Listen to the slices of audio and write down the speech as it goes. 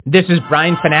This is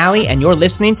Brian Fanale, and you're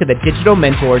listening to the Digital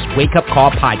Mentors Wake Up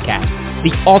Call podcast,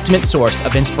 the ultimate source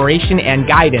of inspiration and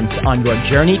guidance on your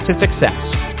journey to success.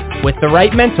 With the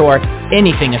right mentor,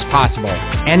 anything is possible.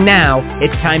 And now,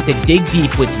 it's time to dig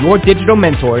deep with your digital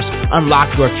mentors,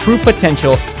 unlock your true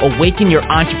potential, awaken your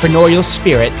entrepreneurial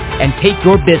spirit, and take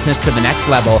your business to the next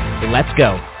level. Let's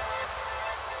go.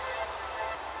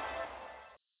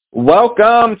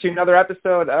 Welcome to another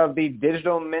episode of the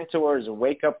Digital Mentors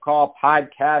Wake Up Call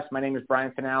podcast. My name is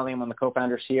Brian Fanale. I'm one of the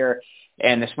co-founders here.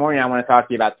 And this morning I want to talk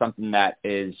to you about something that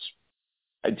is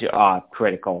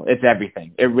critical. It's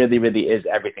everything. It really, really is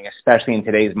everything, especially in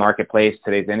today's marketplace,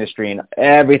 today's industry, and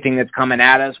everything that's coming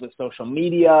at us with social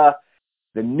media,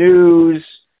 the news,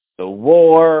 the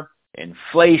war,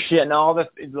 inflation, and all the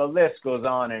list goes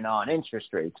on and on. Interest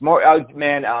rates.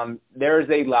 There's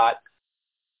a lot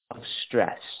of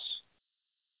stress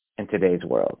in today's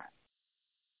world.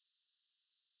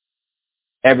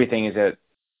 Everything is at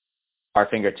our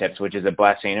fingertips, which is a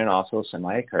blessing and also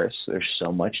semi a curse. There's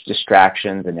so much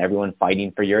distractions and everyone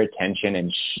fighting for your attention,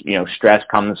 and stress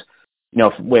comes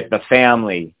with the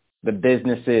family, the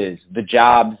businesses, the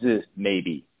jobs,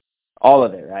 maybe all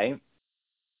of it, right?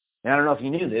 And I don't know if you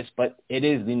knew this, but it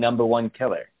is the number one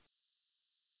killer,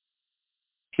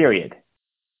 period.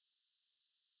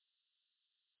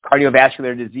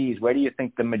 Cardiovascular disease, where do you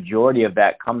think the majority of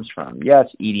that comes from? Yes,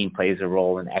 eating plays a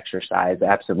role in exercise,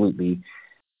 absolutely.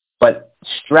 But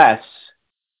stress,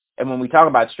 and when we talk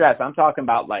about stress, I'm talking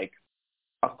about like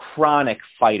a chronic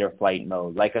fight or flight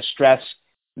mode, like a stress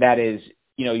that is,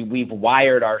 we've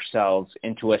wired ourselves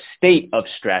into a state of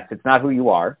stress. It's not who you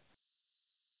are,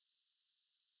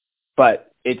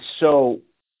 but it's so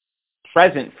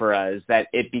present for us that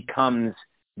it becomes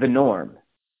the norm.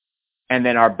 And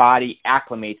then our body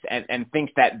acclimates and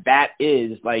thinks that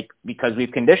is like, because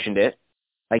we've conditioned it,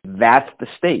 like that's the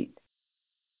state.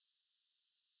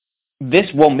 This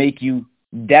will make you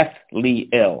deathly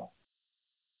ill.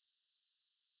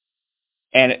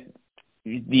 And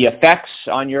the effects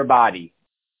on your body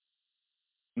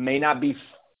may not be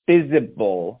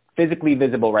physically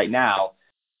visible right now,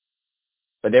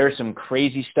 but there's some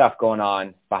crazy stuff going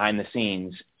on behind the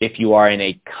scenes if you are in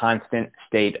a constant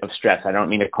state of stress. I don't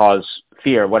mean to cause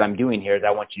fear. What I'm doing here is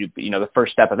I want you to, the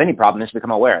first step of any problem is to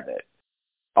become aware of it.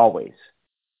 Always.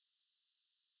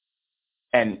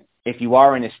 And if you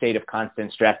are in a state of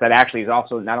constant stress, that actually is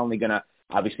also not only going to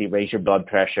obviously raise your blood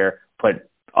pressure, put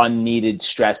unneeded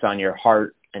stress on your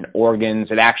heart and organs.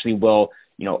 It actually will,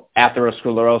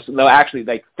 atherosclerosis, actually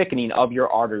like thickening of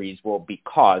your arteries will be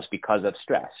caused because of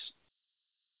stress,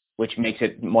 which makes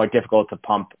it more difficult to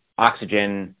pump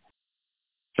oxygen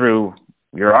through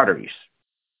your arteries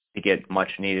to get much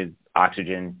needed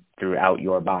oxygen throughout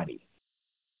your body.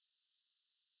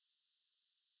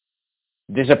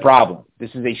 This is a problem.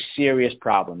 This is a serious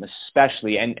problem,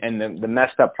 especially, and the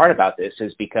messed up part about this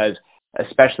is because,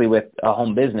 especially with a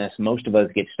home business, most of us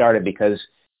get started because,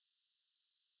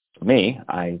 for me,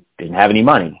 I didn't have any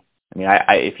money. I mean,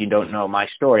 if you don't know my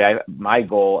story, my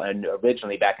goal, and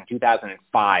originally back in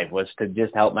 2005, was to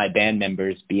just help my band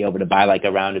members be able to buy like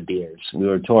a round of beers. We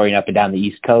were touring up and down the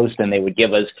East Coast, and they would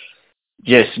give us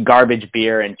just garbage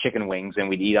beer and chicken wings, and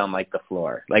we'd eat on like the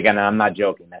floor. Like, and I'm not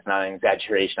joking. That's not an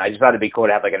exaggeration. I just thought it'd be cool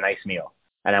to have like a nice meal,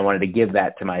 and I wanted to give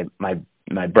that to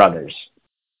my brothers.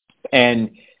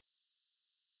 And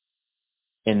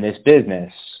in this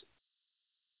business,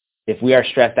 if we are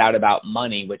stressed out about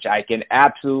money, which I can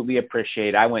absolutely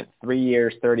appreciate, I went 3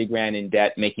 years, 30 grand in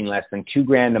debt, making less than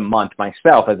 $2,000 a month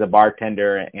myself as a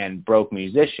bartender and broke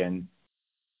musician.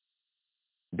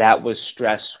 That was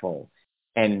stressful.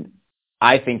 And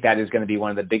I think that is going to be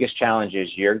one of the biggest challenges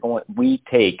we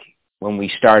take when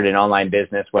we start an online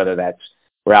business, whether that's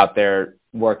we're out there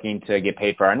working to get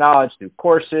paid for our knowledge through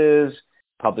courses,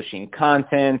 publishing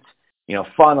content,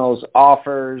 funnels,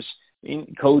 offers,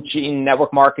 coaching,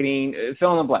 network marketing,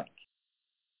 fill in the blank.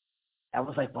 That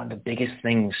was like one of the biggest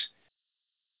things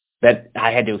that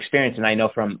I had to experience. And I know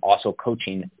from also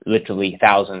coaching literally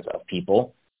thousands of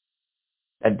people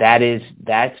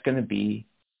that's going to be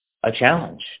a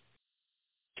challenge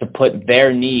to put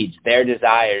their needs, their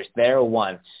desires, their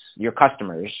wants, your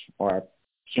customers or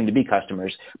soon to be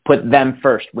customers, put them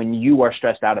first when you are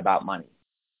stressed out about money.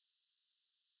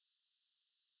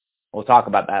 We'll talk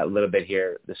about that a little bit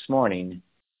here this morning.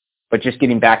 But just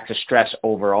getting back to stress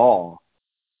overall,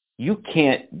 you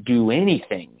can't do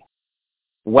anything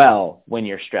well when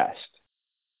you're stressed.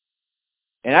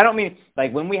 And I don't mean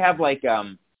like when we have like,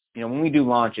 when we do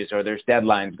launches or there's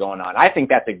deadlines going on, I think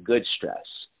that's a good stress.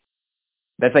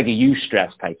 That's like a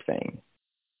eustress type thing.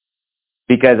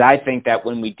 Because I think that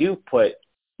when we do put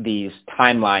these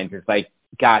timelines, it's like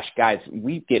gosh, guys,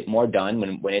 we get more done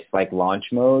when it's like launch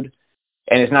mode.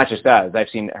 And it's not just us. I've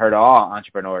heard all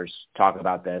entrepreneurs talk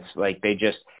about this. Like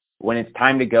when it's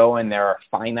time to go and there are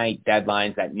finite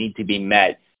deadlines that need to be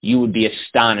met, you would be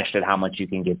astonished at how much you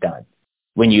can get done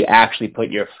when you actually put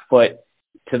your foot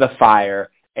to the fire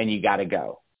and you got to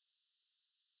go.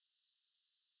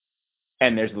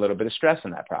 And there's a little bit of stress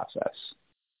in that process,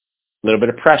 a little bit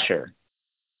of pressure.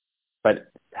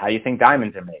 But how do you think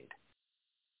diamonds are made?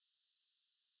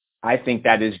 I think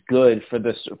that is good for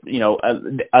this,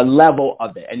 a level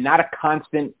of it, and not a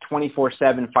constant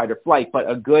 24/7 fight or flight, but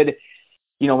a good,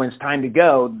 when it's time to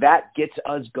go, that gets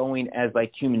us going as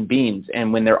like human beings.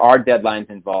 And when there are deadlines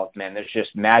involved, man, there's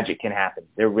just magic can happen.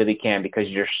 There really can, because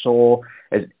your soul,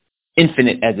 as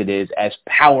infinite as it is, as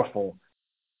powerful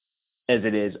as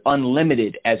it is,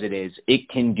 unlimited as it is, it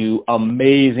can do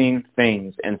amazing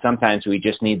things. And sometimes we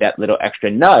just need that little extra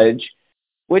nudge,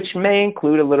 which may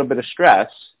include a little bit of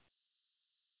stress.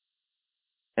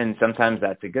 And sometimes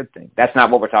that's a good thing. That's not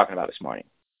what we're talking about this morning.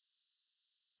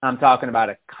 I'm talking about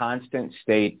a constant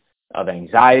state of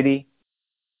anxiety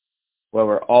where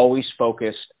we're always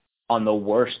focused on the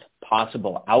worst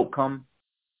possible outcome,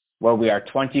 where we are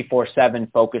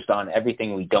 24/7 focused on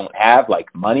everything we don't have,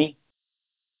 like money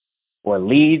or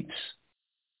leads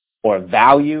or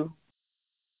value,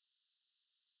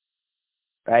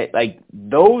 right? Like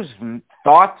those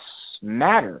thoughts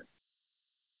matter.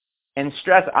 And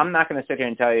stress, I'm not going to sit here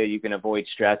and tell you can avoid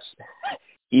stress,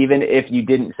 even if you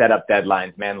didn't set up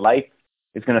deadlines, man. Life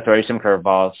is going to throw you some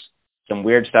curveballs. Some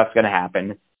weird stuff's going to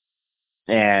happen.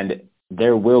 And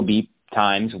there will be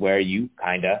times where you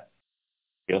kind of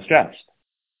feel stressed.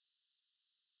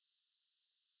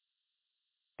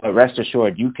 But rest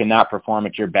assured, you cannot perform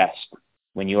at your best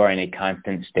when you are in a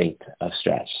constant state of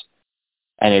stress.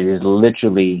 And it is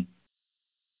literally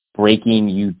breaking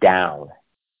you down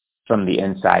from the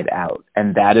inside out.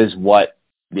 And that is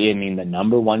the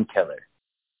number one killer.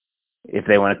 If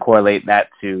they want to correlate that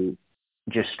to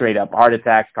just straight up heart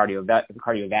attacks,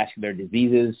 cardiovascular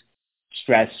diseases,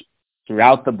 stress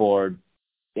throughout the board,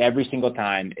 every single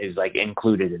time is like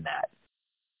included in that.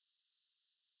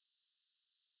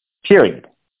 Period.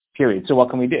 So what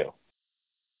can we do?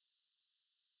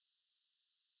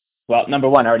 Well, number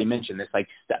one, I already mentioned this, like,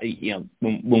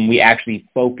 when we actually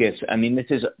focus,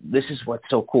 this is what's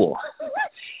so cool.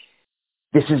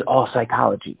 This is all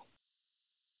psychology.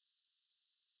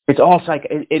 It's all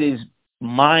it is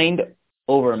mind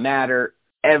over matter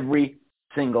every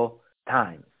single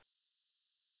time.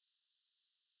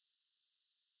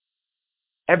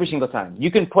 Every single time.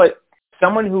 You can put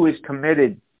someone who is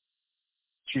committed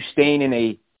to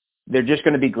staying they're just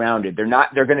going to be grounded.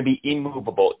 They're going to be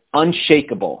immovable,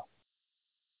 unshakable.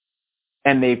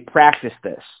 And they've practiced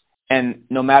this. And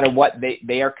no matter what,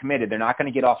 they are committed. They're not going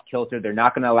to get off kilter. They're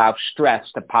not going to allow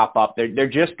stress to pop up. They're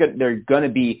going to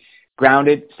be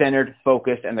grounded, centered,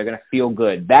 focused, and they're going to feel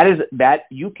good. That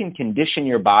you can condition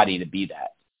your body to be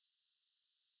that.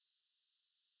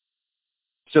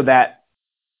 So that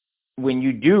when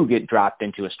you do get dropped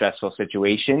into a stressful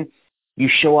situation, you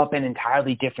show up an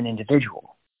entirely different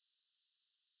individual.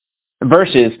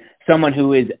 Versus someone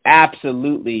who is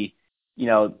absolutely,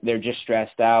 they're just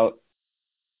stressed out.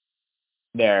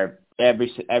 They're they're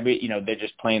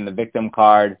just playing the victim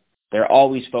card. They're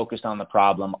always focused on the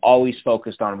problem, always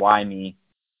focused on why me.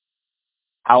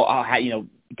 How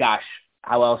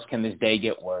else can this day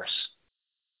get worse?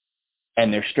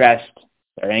 And they're stressed,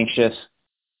 they're anxious,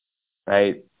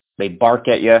 right? They bark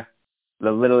at you.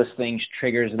 The littlest things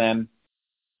triggers them.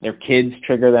 Their kids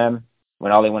trigger them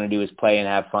when all they want to do is play and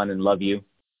have fun and love you.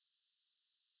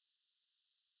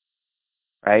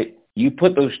 Right? You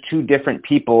put those two different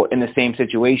people in the same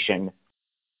situation.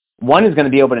 One is going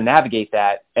to be able to navigate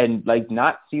that and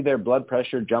not see their blood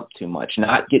pressure jump too much,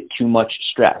 not get too much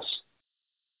stress.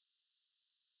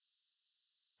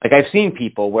 I've seen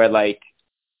people where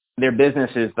their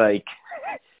business is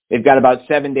they've got about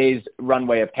 7 days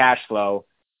runway of cash flow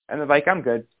and they're like, I'm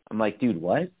good. I'm like, dude,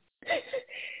 what?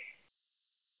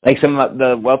 Some of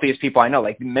the wealthiest people I know,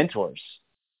 mentors.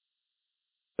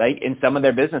 In some of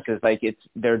their businesses,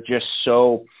 they're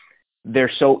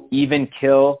so even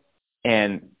kill,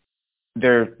 and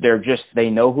they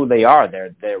know who they are.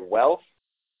 They're wealth,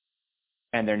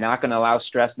 and they're not going to allow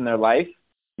stress in their life.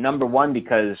 Number one,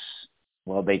 because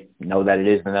they know that it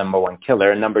is the number one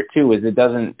killer, and number two is it's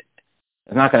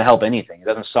not going to help anything. It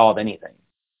doesn't solve anything.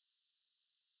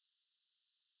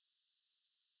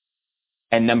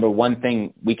 And number one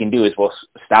thing we can do is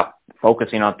stop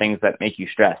focusing on things that make you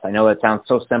stressed. I know that sounds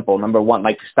so simple. Number one,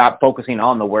 stop focusing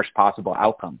on the worst possible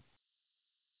outcome.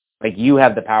 You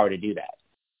have the power to do that.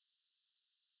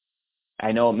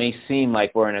 I know it may seem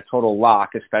like we're in a total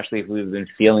lock, especially if we've been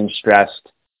feeling stressed,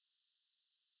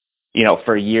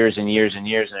 for years and years and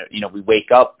years. And, we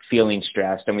wake up feeling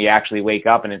stressed, and we actually wake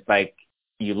up and it's like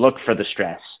you look for the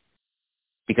stress,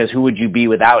 because who would you be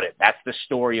without it? That's the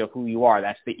story of who you are.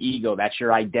 That's the ego. That's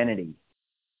your identity.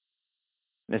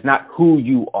 It's not who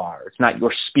you are. It's not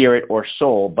your spirit or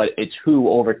soul, but it's who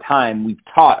over time we've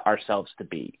taught ourselves to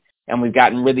be. And we've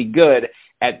gotten really good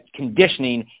at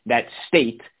conditioning that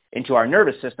state into our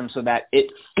nervous system so that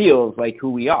it feels like who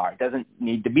we are. It doesn't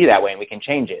need to be that way, and we can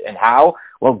change it. And how?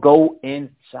 Well, go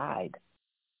inside.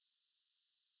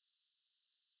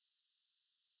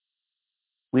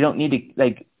 We don't need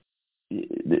to,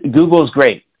 Google's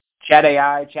great. Chat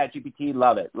AI, Chat GPT,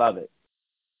 love it, love it.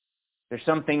 There's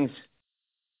some things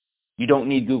you don't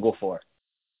need Google for.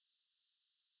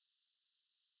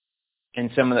 And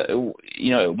some of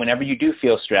the, whenever you do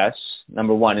feel stress,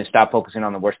 number one is stop focusing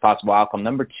on the worst possible outcome.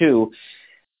 Number two,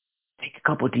 take a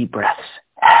couple deep breaths.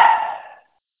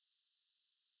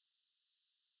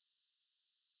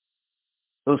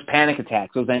 Those panic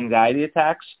attacks, those anxiety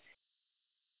attacks,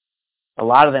 a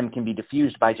lot of them can be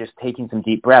diffused by just taking some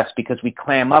deep breaths, because we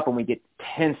clam up and we get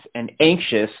tense and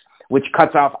anxious, which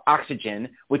cuts off oxygen,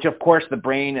 which of course the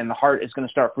brain and the heart is going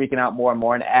to start freaking out more and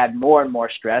more and add more and more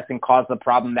stress and cause the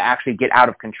problem to actually get out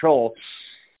of control.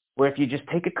 Where if you just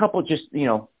take a couple,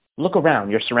 look around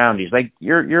your surroundings, like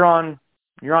you're on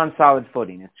solid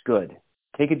footing. It's good.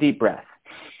 Take a deep breath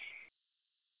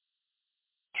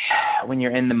when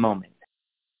you're in the moment.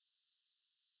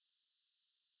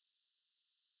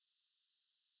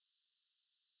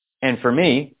 And for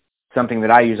me, something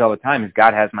that I use all the time is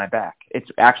God has my back.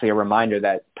 It's actually a reminder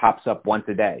that pops up once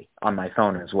a day on my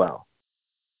phone as well.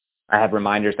 I have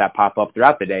reminders that pop up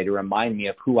throughout the day to remind me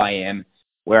of who I am,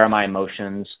 where are my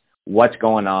emotions, what's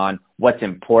going on, what's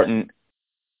important.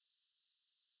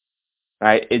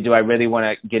 Right? Do I really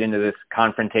want to get into this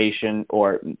confrontation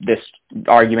or this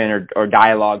argument or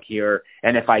dialogue here?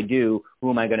 And if I do, who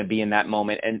am I going to be in that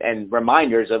moment? And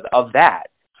reminders of that,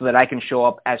 so that I can show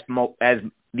up as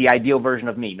the ideal version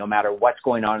of me, no matter what's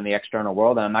going on in the external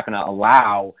world. And I'm not going to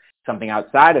allow something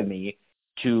outside of me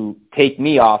to take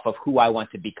me off of who I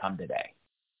want to become today.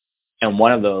 And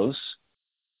one of those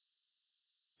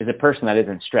is a person that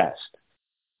isn't stressed.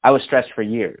 I was stressed for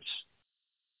years.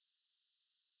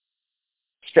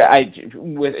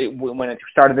 When I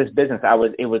started this business,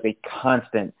 it was a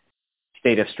constant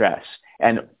state of stress.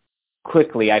 And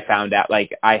quickly I found out,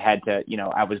 I had to,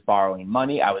 I was borrowing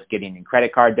money. I was getting in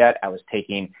credit card debt. I was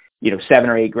taking, $7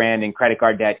 or $8 grand in credit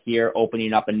card debt here,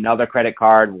 opening up another credit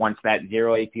card once that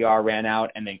zero APR ran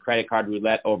out, and then credit card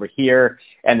roulette over here,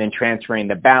 and then transferring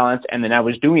the balance. And then I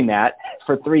was doing that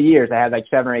for 3 years. I had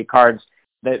 7 or 8 cards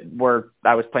I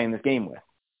was playing this game with.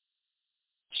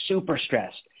 Super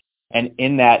stressed. And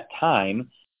in that time,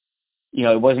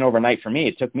 it wasn't overnight for me.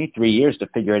 It took me 3 years to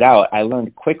figure it out. I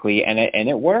learned quickly, and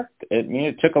it worked.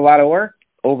 It took a lot of work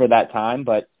over that time,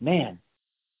 but man,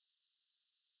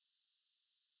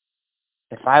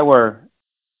 if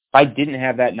I didn't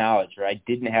have that knowledge, or I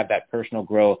didn't have that personal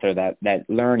growth, or that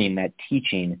learning, that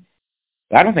teaching,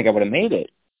 I don't think I would have made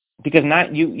it. Because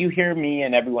you hear me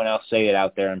and everyone else say it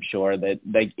out there, I'm sure, that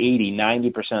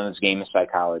 80-90% of this game is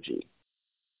psychology.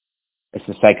 It's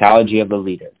the psychology of the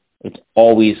leader. It's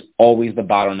always the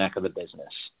bottleneck of the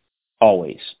business.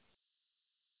 Always.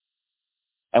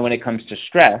 And when it comes to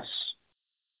stress,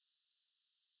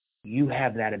 you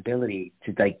have that ability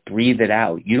to breathe it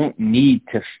out. You don't need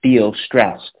to feel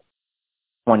stressed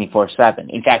 24/7.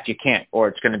 In fact, you can't,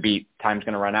 or time's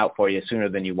going to run out for you sooner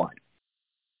than you want.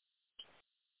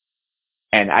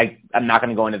 And I'm not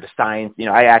going to go into the science.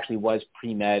 I actually was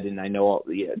pre-med, and I know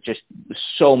just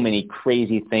so many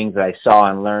crazy things that I saw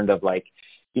and learned of,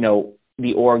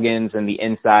 the organs and the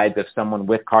insides of someone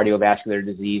with cardiovascular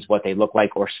disease, what they look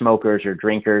like, or smokers or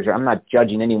drinkers. I'm not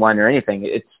judging anyone or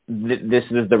anything. This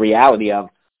is the reality of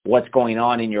what's going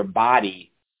on in your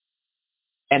body.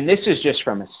 And this is just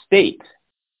from a state.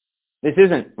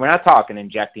 We're not talking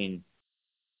injecting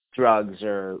drugs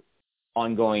or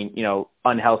ongoing,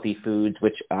 unhealthy foods,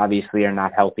 which obviously are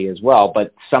not healthy as well,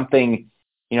 but something,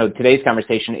 today's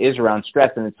conversation is around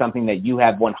stress, and it's something that you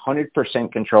have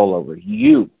 100% control over.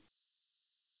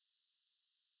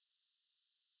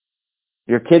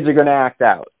 Your kids are going to act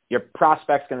out. Your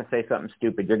prospect's going to say something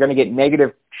stupid. You're going to get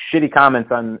negative, shitty comments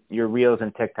on your Reels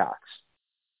and TikToks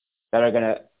that are going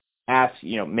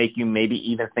to make you maybe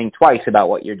even think twice about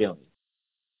what you're doing.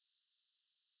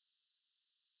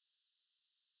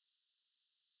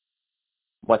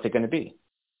 What's it going to be?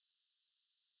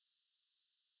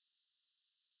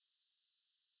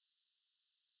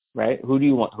 Right? Who do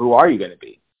you want? Who are you going to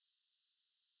be?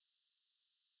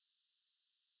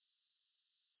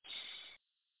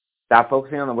 Stop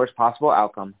focusing on the worst possible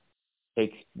outcome.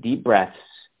 Take deep breaths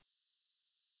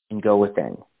and go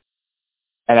within.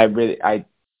 And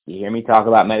you hear me talk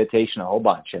about meditation a whole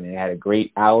bunch. I mean, I had a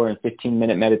great hour and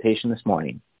 15-minute meditation this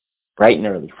morning, bright and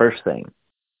early, first thing.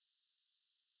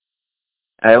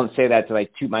 I don't say that to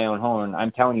like toot my own horn.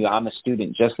 I'm telling you, I'm a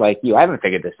student just like you. I haven't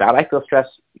figured this out. I feel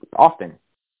stressed often,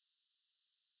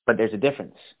 but there's a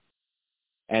difference.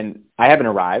 And I haven't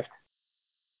arrived.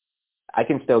 I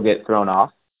can still get thrown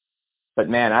off. But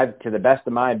man, to the best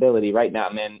of my ability right now,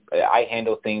 man, I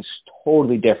handle things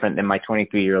totally different than my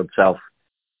 23-year-old self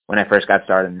when I first got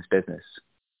started in this business.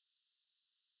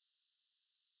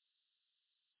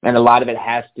 And a lot of it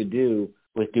has to do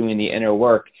with doing the inner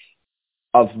work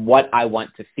of what I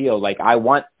want to feel. Like I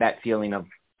want that feeling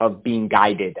of being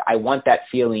guided. I want that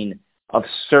feeling of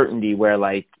certainty where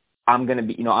like I'm going to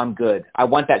be, I'm good. I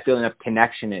want that feeling of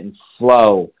connection and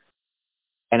flow.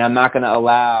 And I'm not going to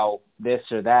allow this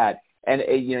or that. And,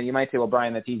 you might say, well,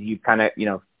 Brian, that's easy. You kind of,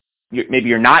 maybe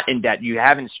you're not in debt. You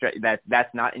haven't,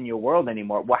 that's not in your world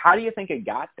anymore. Well, how do you think it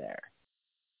got there?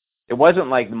 It wasn't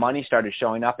like the money started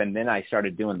showing up and then I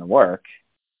started doing the work.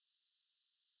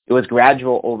 It was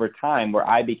gradual over time where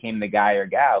I became the guy or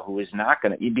gal who was not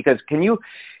going to, because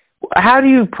how do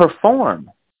you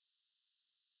perform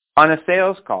on a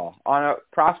sales call, on a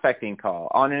prospecting call,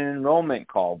 on an enrollment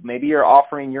call? Maybe you're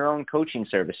offering your own coaching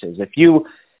services. If you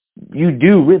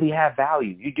do really have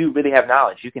value, you do really have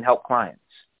knowledge, you can help clients.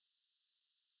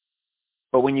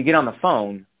 But when you get on the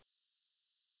phone,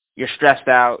 you're stressed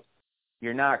out,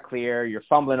 you're not clear, you're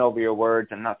fumbling over your words.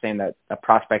 I'm not saying that a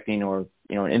prospecting or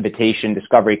an invitation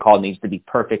discovery call needs to be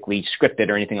perfectly scripted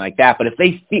or anything like that. But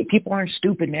if people aren't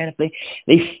stupid, man. If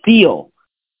they feel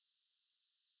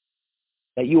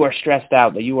that you are stressed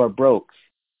out, that you are broke,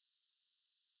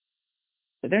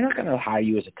 they're not going to hire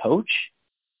you as a coach.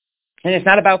 And it's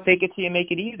not about fake it till you make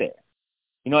it either.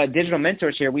 At Digital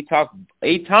Mentors here, we talk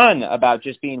a ton about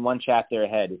just being one chapter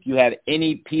ahead. If you have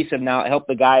any piece of knowledge, help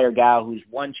the guy or gal who's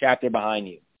one chapter behind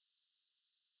you.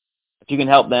 If you can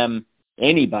help them,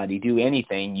 anybody, do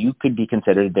anything, you could be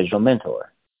considered a digital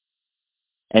mentor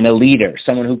and a leader,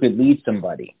 someone who could lead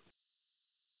somebody.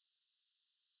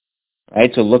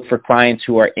 Right? So look for clients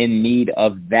who are in need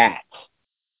of that.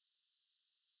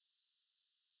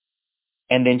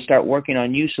 And then start working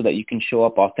on you so that you can show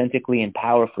up authentically and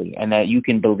powerfully, and that you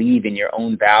can believe in your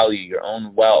own value, your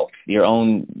own wealth, your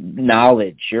own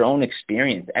knowledge, your own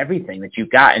experience, everything that you've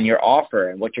got in your offer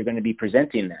and what you're going to be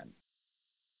presenting them.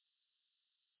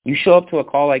 You show up to a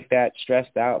call like that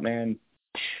stressed out, man,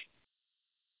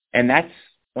 and that's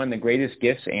one of the greatest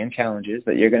gifts and challenges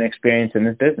that you're going to experience in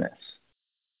this business.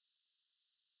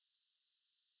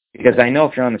 Because I know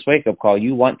if you're on this wake-up call,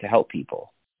 you want to help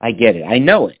people. I get it. I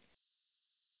know it.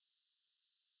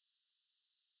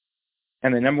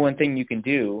 And the number one thing you can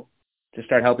do to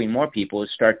start helping more people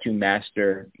is start to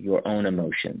master your own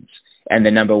emotions. And the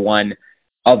number one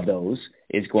of those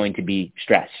is going to be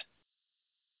stress.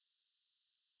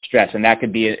 Stress. And that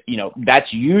could be,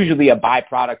 that's usually a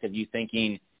byproduct of you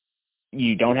thinking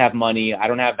you don't have money, I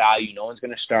don't have value, no one's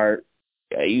going to start,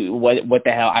 what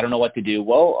the hell, I don't know what to do.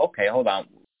 Well, okay, hold on.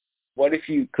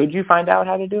 Could you find out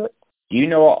how to do it? Do you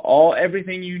know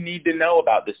everything you need to know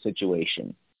about this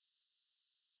situation?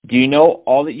 Do you know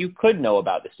all that you could know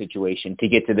about the situation to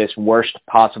get to this worst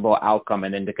possible outcome,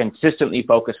 and then to consistently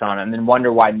focus on it and then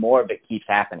wonder why more of it keeps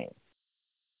happening?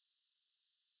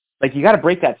 Like, you got to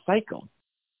break that cycle.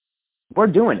 We're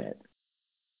doing it.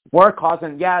 We're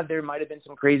causing, there might have been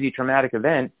some crazy traumatic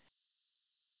event,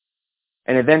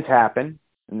 and events happen,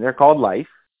 and they're called life,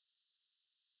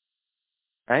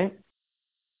 right?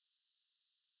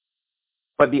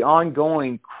 But the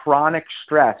ongoing chronic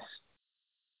stress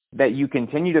that you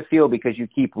continue to feel because you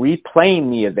keep replaying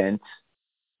the events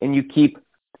and you keep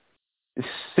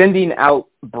sending out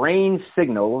brain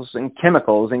signals and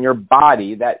chemicals in your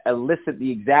body that elicit the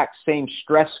exact same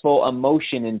stressful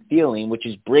emotion and feeling, which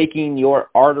is breaking your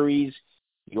arteries,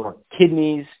 your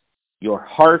kidneys, your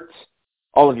heart,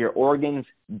 all of your organs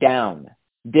down.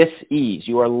 Dis-ease.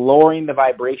 You are lowering the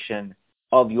vibration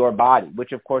of your body,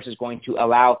 which of course is going to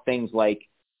allow things like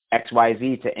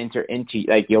XYZ to enter into,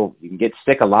 like you can get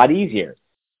sick a lot easier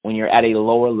when you're at a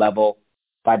lower level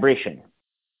vibration.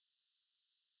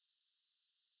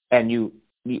 And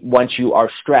once you are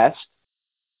stressed,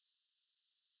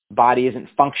 body isn't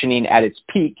functioning at its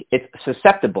peak, it's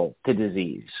susceptible to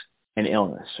disease and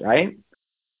illness, right?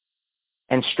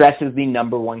 And stress is the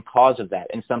number one cause of that,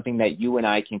 and something that you and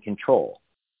I can control.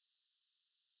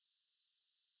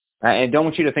 And I don't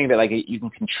want you to think that like you can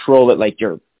control it, like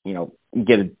you're,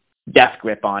 get a death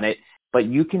grip on it, but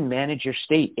you can manage your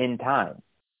state in time.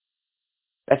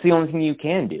 That's the only thing you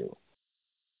can do.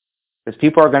 Because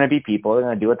people are going to be people. They're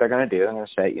going to do what they're going to do. They're going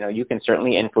to say, you can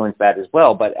certainly influence that as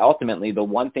well. But ultimately, the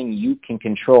one thing you can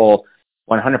control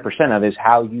 100% of is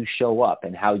how you show up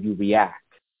and how you react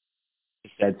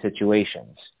to said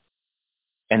situations.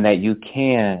 And that you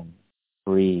can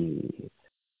breathe.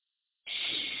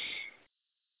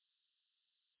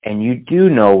 And you do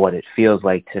know what it feels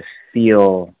like to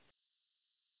feel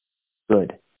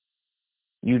good.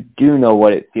 You do know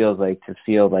what it feels like to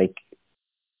feel like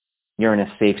you're in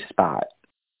a safe spot.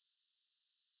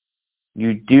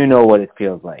 You do know what it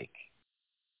feels like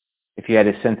if you had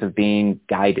a sense of being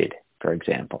guided, for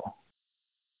example.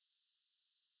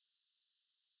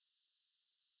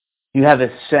 You have a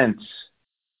sense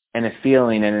and a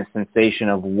feeling and a sensation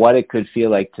of what it could feel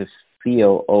like to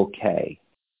feel okay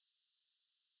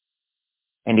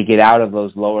and to get out of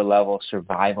those lower level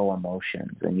survival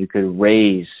emotions, and you could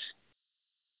raise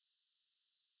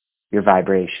your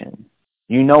vibration.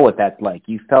 You know what that's like.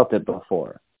 You felt it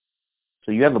before.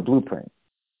 So you have a blueprint.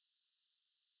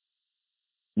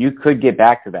 You could get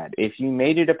back to that. If you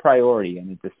made it a priority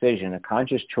and a decision, a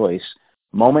conscious choice,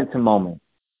 moment to moment,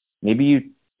 maybe you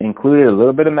included a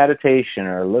little bit of meditation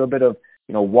or a little bit of,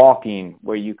 walking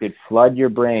where you could flood your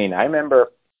brain. I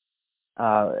remember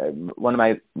one of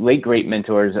my late great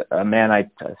mentors, a man I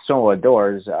so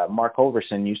adores, Mark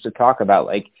Holverson, used to talk about,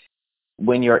 like,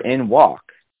 when you're in walk,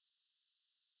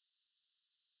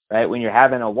 right? When you're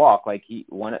having a walk, like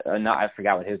I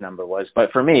forgot what his number was,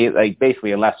 but for me, like,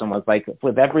 basically a lesson was like,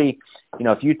 with every,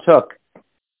 if you took,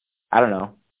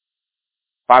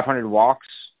 500 walks,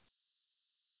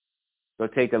 go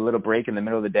take a little break in the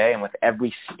middle of the day, and with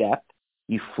every step,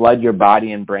 you flood your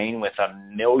body and brain with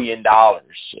 $1 million,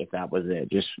 if that was it,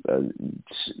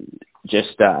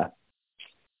 just a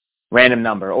random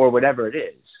number or whatever it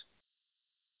is.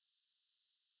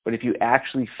 But if you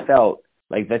actually felt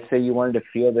like, let's say you wanted to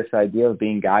feel this idea of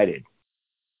being guided,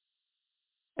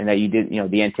 and that you did,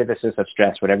 the antithesis of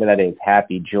stress, whatever that is,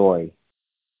 happy, joy,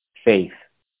 faith,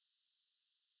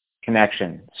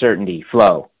 connection, certainty,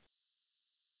 flow.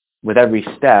 With every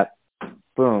step,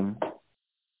 boom,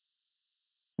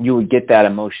 you would get that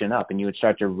emotion up, and you would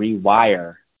start to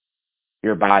rewire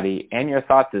your body and your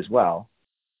thoughts as well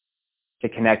to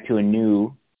connect to a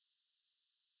new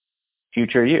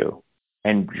future you.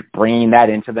 And bringing that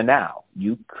into the now,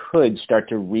 you could start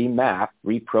to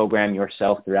reprogram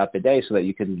yourself throughout the day so that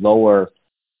you could lower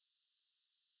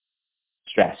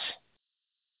stress.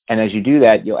 And as you do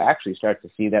that, you'll actually start to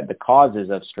see that the causes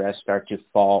of stress start to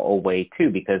fall away too,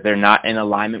 because they're not in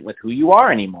alignment with who you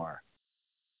are anymore.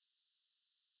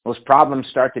 Those problems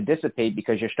start to dissipate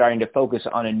because you're starting to focus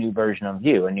on a new version of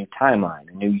you, a new timeline,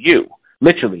 a new you.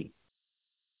 Literally,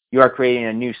 you are creating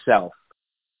a new self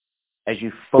as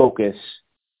you focus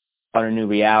on a new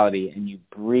reality and you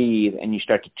breathe and you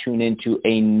start to tune into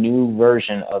a new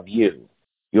version of you.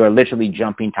 You are literally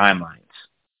jumping timelines.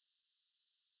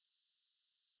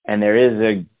 And there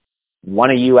is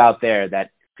one of you out there that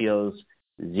feels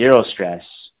zero stress,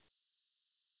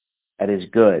 that is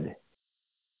good,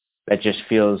 that just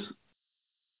feels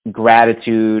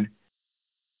gratitude,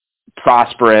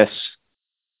 prosperous.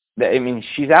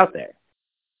 She's out there.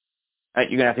 Right?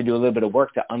 You're going to have to do a little bit of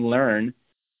work to unlearn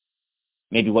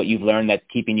maybe what you've learned that's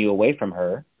keeping you away from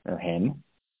her or him.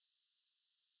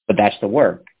 But that's the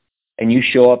work. And you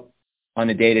show up on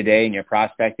a day-to-day in your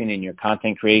prospecting and your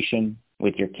content creation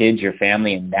with your kids, your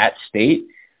family in that state,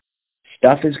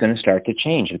 stuff is going to start to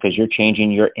change because you're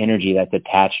changing your energy that's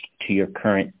attached to your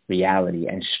current reality.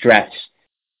 And stress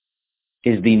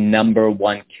is the number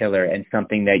one killer, and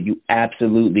something that you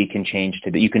absolutely can change to,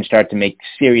 that you can start to make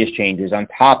serious changes on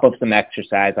top of some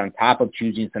exercise, on top of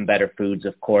choosing some better foods,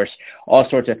 of course, all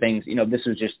sorts of things. This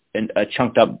was just a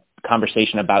chunked up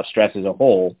conversation about stress as a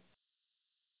whole.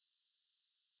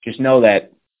 Just know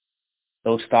that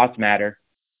those thoughts matter.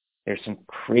 There's some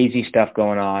crazy stuff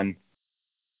going on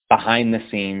behind the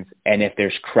scenes. And if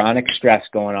there's chronic stress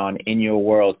going on in your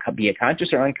world, be it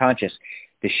conscious or unconscious,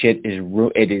 the shit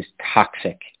it is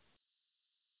toxic.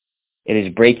 It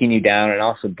is breaking you down and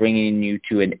also bringing you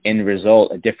to an end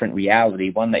result, a different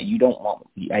reality, one that you don't want.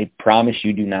 I promise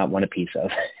you do not want a piece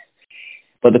of.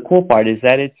 But the cool part is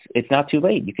that it's not too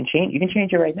late. You can change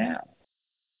it right now.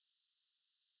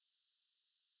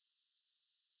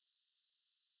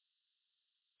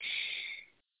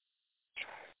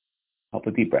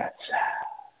 Couple deep breaths.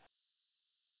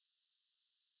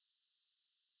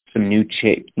 Some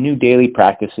new daily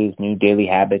practices, new daily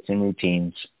habits and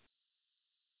routines.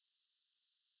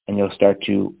 And you'll start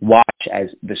to watch as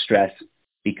the stress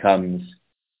becomes,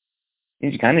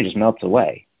 it kind of just melts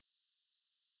away.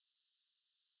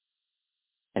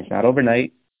 It's not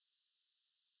overnight,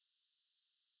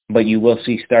 but you will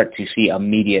start to see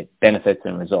immediate benefits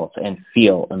and results and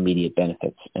feel immediate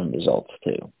benefits and results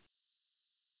too.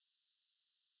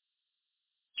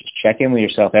 Just check in with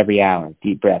yourself every hour.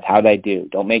 Deep breath. How'd I do?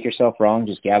 Don't make yourself wrong.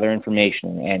 Just gather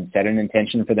information and set an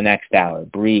intention for the next hour.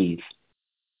 Breathe.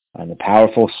 I'm a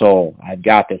powerful soul. I've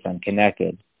got this. I'm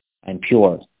connected. I'm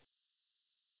pure.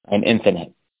 I'm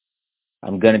infinite.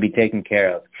 I'm going to be taken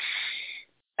care of.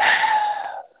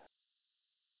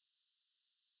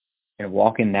 And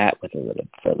walk in that for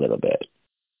a little bit.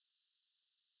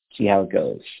 See how it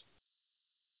goes.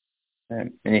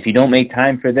 And if you don't make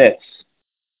time for this,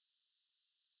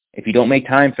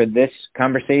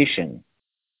 conversation,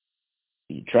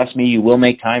 trust me, you will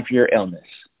make time for your illness.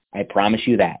 I promise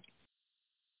you that.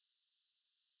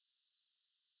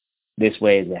 This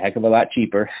way is a heck of a lot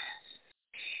cheaper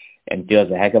and feels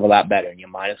a heck of a lot better, and you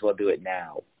might as well do it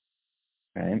now.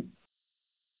 Right?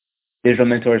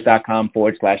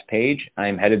 digitalmentors.com/page. I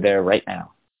am headed there right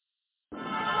now.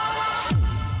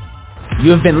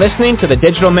 You have been listening to the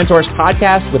Digital Mentors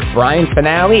Podcast with Brian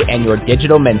Fanale and your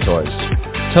digital mentors.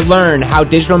 To learn how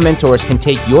Digital Mentors can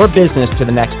take your business to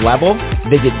the next level,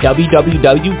 visit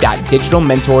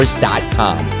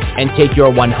www.digitalmentors.com and take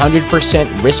your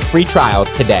 100% risk-free trial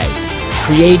today.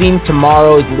 Creating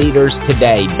tomorrow's leaders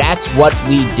today. That's what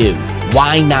we do.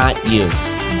 Why not you?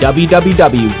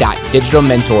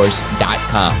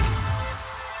 www.digitalmentors.com.